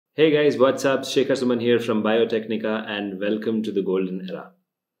Hey guys, what's up? Shekhar Suman here from Biotechnica and welcome to the golden era.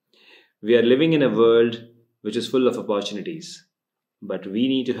 We are living in a world which is full of opportunities, but we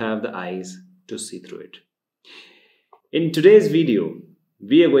need to have the eyes to see through it. In today's video,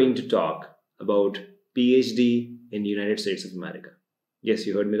 we are going to talk about PhD in United States of America. Yes,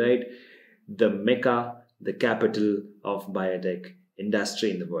 you heard me right. The mecca, the capital of biotech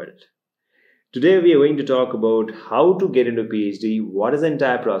industry in the world. Today we are going to talk about how to get into PhD, what is the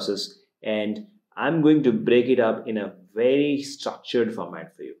entire process, and I'm going to break it up in a very structured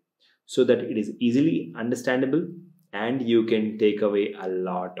format for you so that it is easily understandable and you can take away a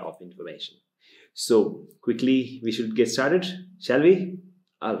lot of information. So quickly we should get started, shall we?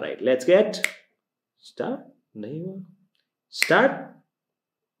 All right, let's get start. नहीं हुआ start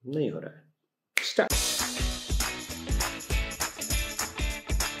नहीं हो रहा है start.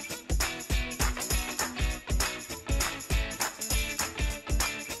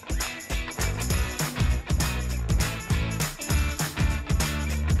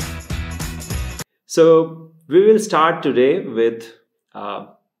 So we will start today with a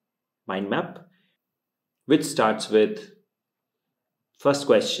mind map, which starts with first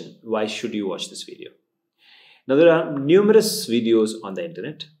question: why should you watch this video? Now there are numerous videos on the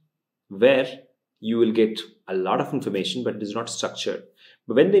internet where you will get a lot of information, but it is not structured.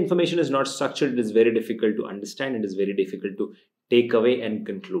 But when the information is not structured, it is very difficult to understand. It is very difficult to take away and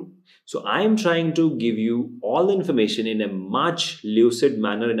conclude. So I am trying to give you all the information in a much lucid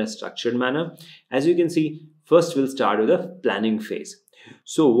manner, in a structured manner. As you can see, first we'll start with the planning phase.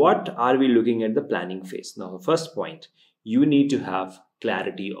 So what are we looking at the planning phase? Now, the first point, you need to have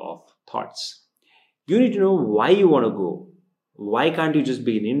clarity of thoughts. You need to know why you want to go. Why can't you just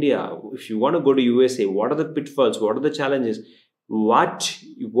be in India? If you want to go to USA, what are the pitfalls? What are the challenges? What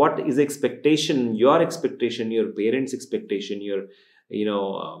is expectation, your parents' expectation, your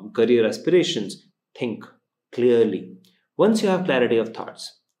career aspirations? Think clearly. Once you have clarity of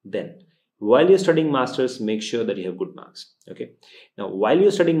thoughts, then while you're studying masters, make sure that you have good marks. Okay. Now, while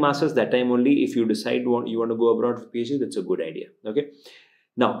you're studying masters, that time only, if you decide you want to go abroad for PhD, that's a good idea. Okay.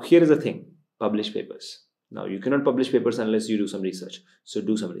 Now, here is the thing: publish papers. Now, you cannot publish papers unless you do some research. So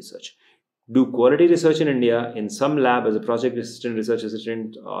do some research. Do quality research in India in some lab as a project assistant, research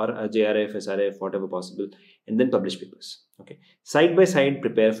assistant, or a JRF, SRF, whatever possible, and then publish papers. Okay. Side by side,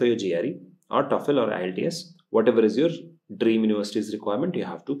 prepare for your GRE or TOEFL or IELTS, whatever is your dream university's requirement. You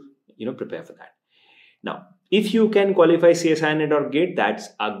have to, prepare for that. Now, if you can qualify CSIRNet or GATE, that's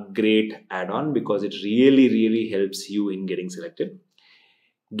a great add-on because it really, really helps you in getting selected.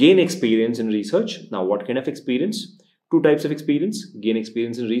 Gain experience in research. Now, what kind of experience? Two types of experience: gain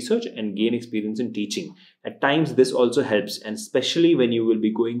experience in research and gain experience in teaching. At times this also helps, and especially when you will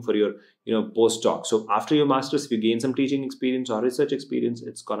be going for your postdoc. So after your masters, if you gain some teaching experience or research experience,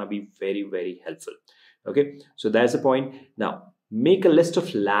 it's gonna be very, very helpful. Okay, so that's the point. Now make a list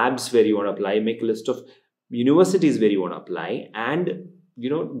of labs where you want to apply, make a list of universities where you want to apply, and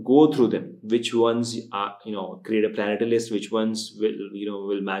go through them. Which ones are, create a priority list, which ones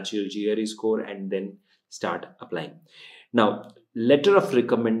will match your GRE score, and then start applying. Now, letter of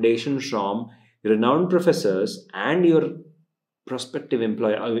recommendation from renowned professors and your prospective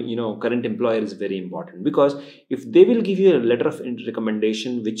employer, current employer is very important, because if they will give you a letter of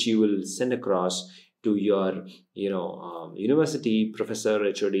recommendation which you will send across to your university professor,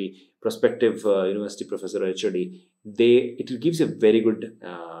 HOD, prospective university professor, HOD, it gives you a very good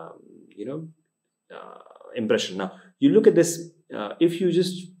impression. Now you look at this. If you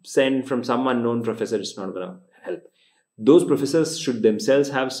just send from some unknown professor, it's not going to help. Those professors should themselves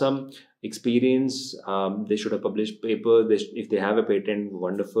have some experience. They should have published paper. If they have a patent,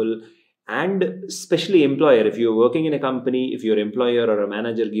 wonderful. And especially employer, if you're working in a company, if your employer or a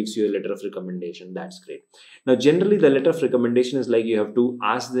manager gives you a letter of recommendation, that's great. Now, generally, the letter of recommendation is like you have to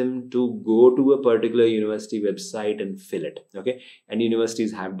ask them to go to a particular university website and fill it. Okay. And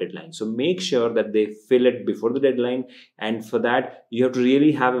universities have deadlines. So make sure that they fill it before the deadline. And for that, you have to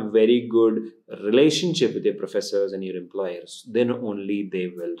really have a very good relationship with your professors and your employers. Then only they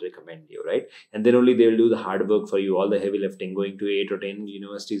will recommend you, right? And then only they will do the hard work for you, all the heavy lifting, going to 8 or 10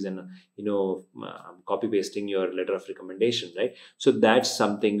 universities and copy pasting your letter of recommendation, right? So that's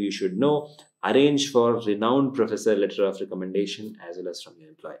something you should know. Arrange for renowned professor letter of recommendation as well as from your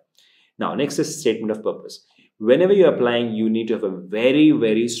employer. Now, next is statement of purpose. Whenever you're applying, you need to have a very,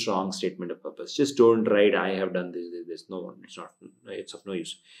 very strong statement of purpose. Just don't write, I have done this. No, it's of no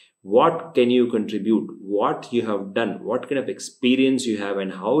use. What can you contribute? What you have done? What kind of experience you have,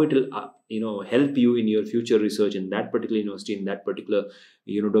 and how it will, help you in your future research in that particular university, in that particular,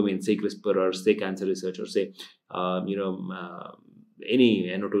 domain, say CRISPR or say cancer research or say, any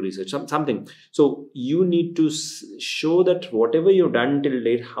NO2 research, something. So you need to show that whatever you've done till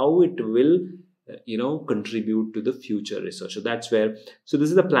date, how it will contribute to the future research. So that's where, so this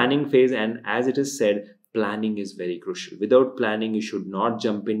is the planning phase, and as it is said, planning is very crucial. Without planning, you should not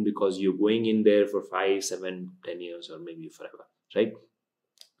jump in, because you're going in there for 5, 7, 10 years, or maybe forever, right?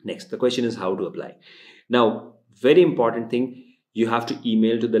 Next, the question is how to apply. Now, very important thing, you have to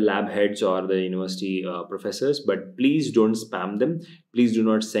email to the lab heads or the university professors, but please don't spam them. Please do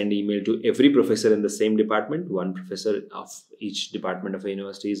not send email to every professor in the same department. One professor of each department of a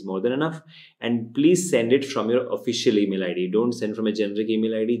university is more than enough. And please send it from your official email ID. Don't send from a generic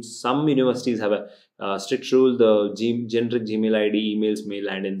email ID. Some universities have a strict rule, the generic Gmail ID emails may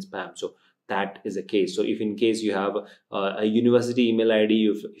land in spam. So that is the case. So if in case you have a university email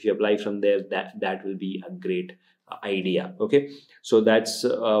ID, if you apply from there, that will be a great idea. Okay, so that's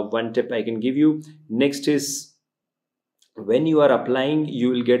one tip I can give you. Next is, when you are applying,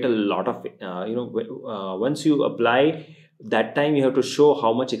 you will get a lot of once you apply, that time you have to show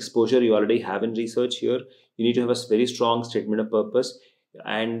how much exposure you already have in research. Here you need to have a very strong statement of purpose,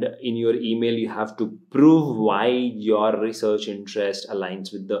 and in your email you have to prove why your research interest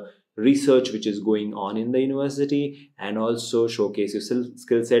aligns with the research which is going on in the university, and also showcase your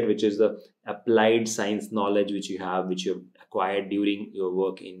skill set, which is the applied science knowledge which you've acquired during your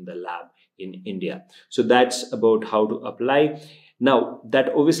work in the lab in India. So that's about how to apply. Now that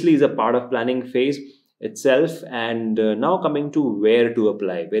obviously is a part of planning phase itself, and now coming to where to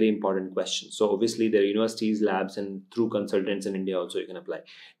apply, very important question. So obviously there are universities, labs, and through consultants in India also you can apply.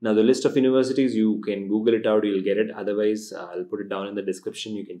 Now the list of universities, you can Google it out, you'll get it. Otherwise I'll put it down in the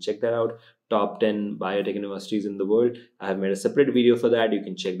description, you can check that out. Top 10 biotech universities in the world, I have made a separate video for that, you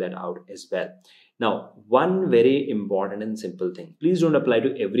can check that out as well. Now, one very important and simple thing, please don't apply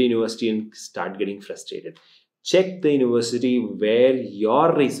to every university and start getting frustrated. Check the university where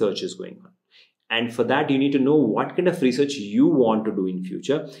your research is going on. And for that, you need to know what kind of research you want to do in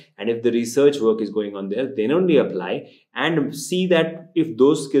future. And if the research work is going on there, then only apply, and see that if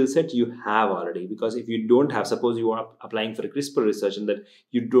those skill sets you have already. Because if you don't have, suppose you are applying for a CRISPR research and that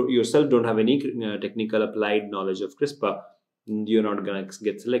you yourself don't have any technical applied knowledge of CRISPR, you're not going to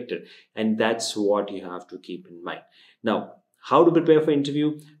get selected. And that's what you have to keep in mind. Now, how to prepare for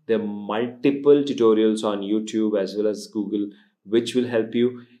interview? There are multiple tutorials on YouTube as well as Google, which will help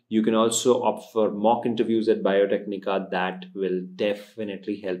you. You can also opt for mock interviews at Biotechnica. That will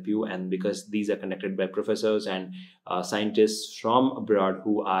definitely help you. And because these are conducted by professors and scientists from abroad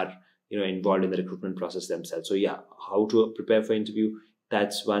who are involved in the recruitment process themselves. So yeah, how to prepare for interview?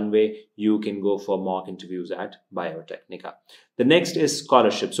 That's one way you can go for mock interviews at Biotechnica. The next is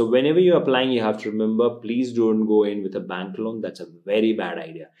scholarship. So whenever you're applying, you have to remember, please don't go in with a bank loan. That's a very bad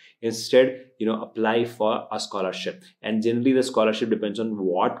idea. Instead, apply for a scholarship. And generally the scholarship depends on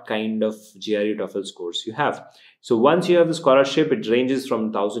what kind of GRE TOEFL scores you have. So once you have the scholarship, it ranges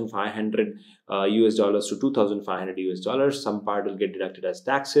from $1,500 US dollars to $2,500 US dollars. Some part will get deducted as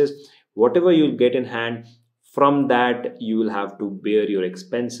taxes. Whatever you'll get in hand, from that you will have to bear your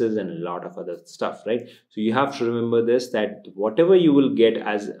expenses and a lot of other stuff, right? So you have to remember this, that whatever you will get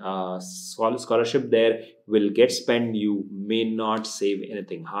as a scholarship there will get spent. You may not save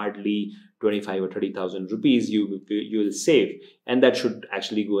anything, hardly 25 or 30,000 rupees you will save, and that should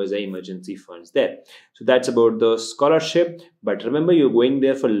actually go as an emergency funds there. So that's about the scholarship. But remember, you're going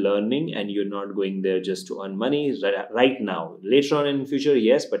there for learning, and you're not going there just to earn money right now. Later on in future,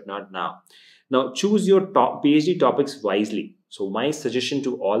 yes, but not now. Now, choose your top PhD topics wisely. So my suggestion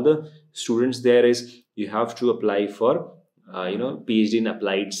to all the students there is, you have to apply for PhD in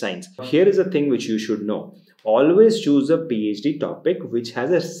applied science. Here is a thing which you should know. Always choose a PhD topic which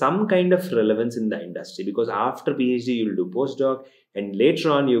has some kind of relevance in the industry, because after PhD you will do postdoc, and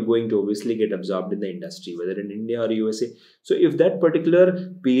later on you're going to obviously get absorbed in the industry, whether in India or USA. So if that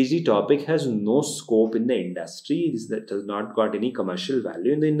particular PhD topic has no scope in the industry, that does not got any commercial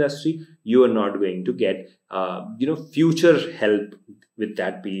value in the industry, you are not going to get future help with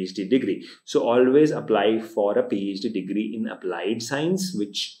that PhD degree. So always apply for a PhD degree in applied science,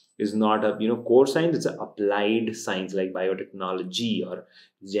 which is not a core science, it's an applied science like biotechnology or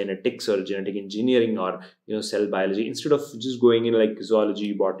genetics or genetic engineering or cell biology, instead of just going in like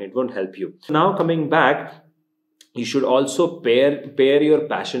zoology, botany. It won't help you. Now coming back, you should also pair your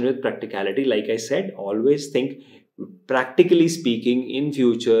passion with practicality. Like I said, always think, practically speaking, in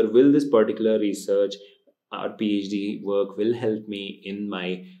future, will this particular research or PhD work will help me in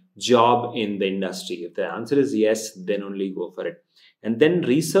my job in the industry? If the answer is yes, then only go for it. And then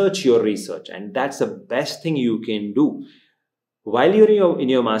research your research, and that's the best thing you can do. While you're in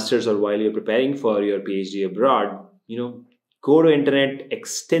your master's or while you're preparing for your PhD abroad, Go to internet,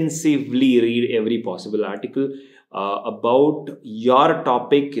 extensively read every possible article about your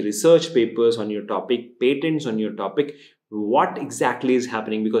topic, research papers on your topic, patents on your topic, what exactly is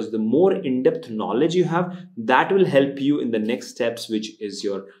happening, because the more in-depth knowledge you have, that will help you in the next steps, which is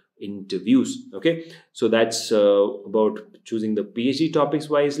your interviews. Okay, so that's about choosing the PhD topics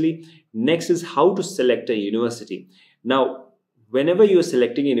wisely. Next is how to select a university. Now, whenever you're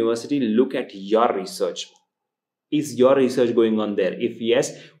selecting a university, look at your research. Is your research going on there? If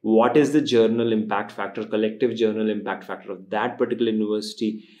yes, what is the journal impact factor, collective journal impact factor of that particular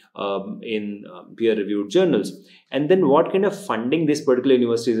university in peer reviewed journals? And then what kind of funding this particular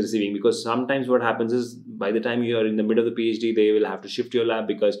university is receiving? Because sometimes what happens is, by the time you are in the middle of the PhD, they will have to shift your lab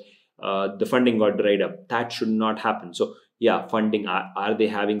because the funding got dried up. That should not happen. So yeah, funding, are they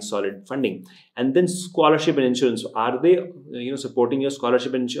having solid funding? And then scholarship and insurance, are they supporting your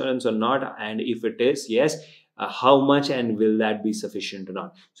scholarship and insurance or not? And if it is yes, how much, and will that be sufficient or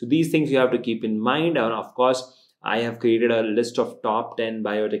not? So these things you have to keep in mind. And of course, I have created a list of top 10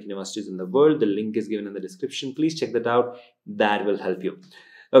 biotech universities in the world. The link is given in the description. Please check that out. That will help you.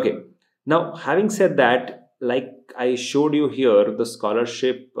 Okay, now having said that, like I showed you here, the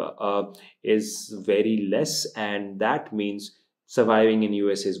scholarship is very less, and that means surviving in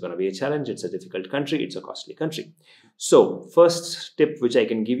USA is going to be a challenge. It's a difficult country, it's a costly country. So first tip which I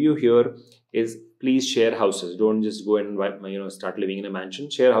can give you here is, please share houses. Don't just go and start living in a mansion.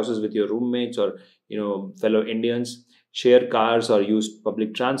 Share houses with your roommates or fellow Indians. Share cars or use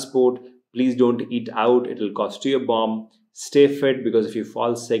public transport. Please don't eat out, it will cost you a bomb. Stay fit, because if you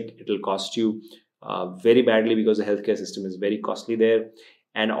fall sick, it will cost you very badly, because the healthcare system is very costly there.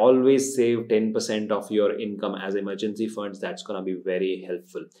 And always save 10% of your income as emergency funds. That's going to be very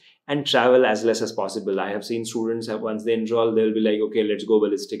helpful. And travel as less as possible. I have seen students once they enroll, they'll be like, okay, let's go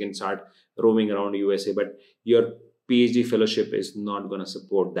ballistic and start roaming around USA. But your PhD fellowship is not going to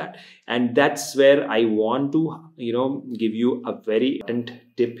support that. And that's where I want to give you a very important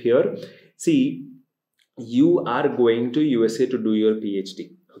tip here. See, you are going to USA to do your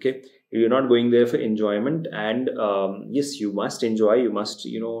PhD. Okay, you're not going there for enjoyment. And yes, you must enjoy, you must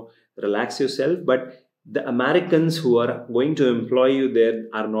relax yourself, but the Americans who are going to employ you there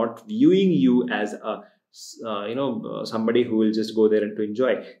are not viewing you as a somebody who will just go there and to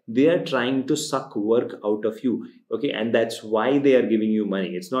enjoy. They are trying to suck work out of you. Okay, and that's why they are giving you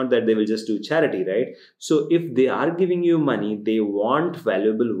money. It's not that they will just do charity, right? So if they are giving you money, they want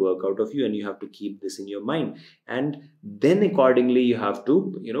valuable work out of you, and you have to keep this in your mind. And then accordingly you have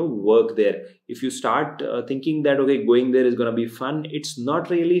to work there. If you start thinking that okay, going there is going to be fun, it's not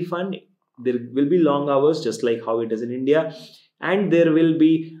really fun. There will be long hours, just like how it is in India, and there will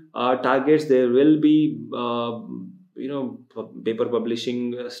be targets, there will be paper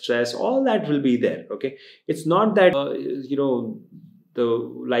publishing stress, all that will be there. Okay, it's not that the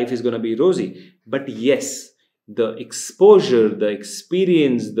life is going to be rosy, but yes, the exposure, the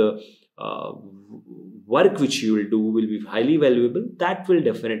experience, the work which you will do will be highly valuable. That will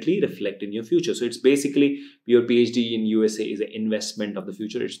definitely reflect in your future. So it's basically, your PhD in USA is an investment of the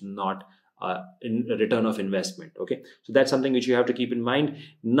future. It's not in return of investment. Okay, so that's something which you have to keep in mind.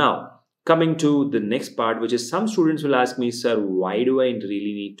 Now coming to the next part, which is, some students will ask me, sir, why do I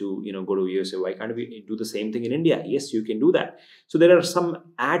really need to go to USA? Why can't we do the same thing in India? Yes, you can do that. So there are some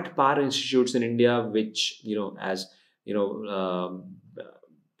at par institutes in India which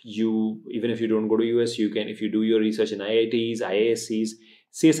you, even if you don't go to US, you can, if you do your research in IITs, IIScs,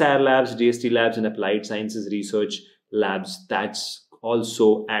 CSIR labs, DST labs, and applied sciences research labs, that's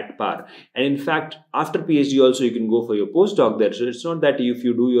also at par. And in fact, after PhD also, you can go for your postdoc there. So it's not that if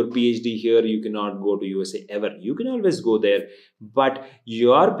you do your PhD here, you cannot go to USA ever. You can always go there, but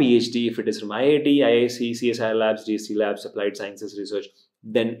your PhD, if it is from IIT, IIC, CSIR labs, DST labs, applied sciences research,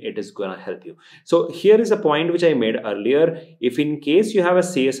 then it is gonna help you. So here is a point which I made earlier. If in case you have a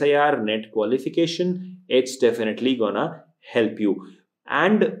CSIR net qualification, it's definitely gonna help you,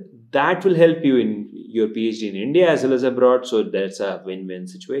 and that will help you in your PhD in India as well as abroad. So that's a win-win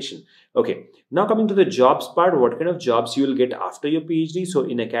situation. Okay, now coming to the jobs part, what kind of jobs you will get after your PhD? So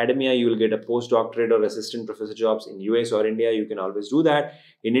in academia, you will get a postdoctorate or assistant professor jobs. In US or India, you can always do that.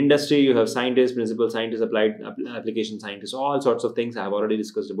 In industry, you have scientists, principal scientists, applied application scientists, all sorts of things. I have already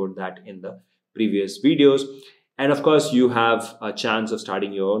discussed about that in the previous videos. And of course, you have a chance of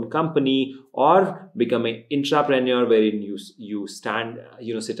starting your own company or become an intrapreneur, wherein you stand,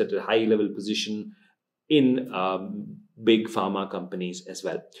 sit at a high level position in big pharma companies as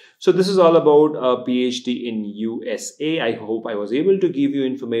well. So this is all about a PhD in USA. I hope I was able to give you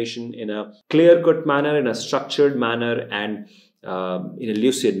information in a clear-cut manner, in a structured manner, and in a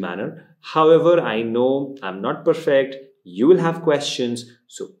lucid manner. However, I know I'm not perfect. You will have questions,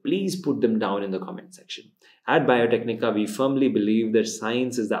 so please put them down in the comment section. At Biotechnica, we firmly believe that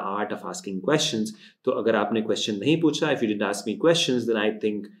science is the art of asking questions. So अगर आपने question नहीं पूछा, if you didn't ask me questions, then I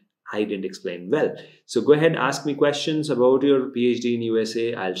think I didn't explain well. So go ahead, ask me questions about your PhD in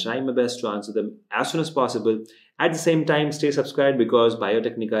USA. I'll try my best to answer them as soon as possible. At the same time, stay subscribed because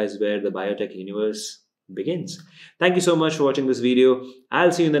Biotechnica is where the biotech universe begins. Thank you so much for watching this video.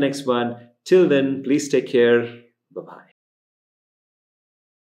 I'll see you in the next one. Till then, please take care. Bye-bye.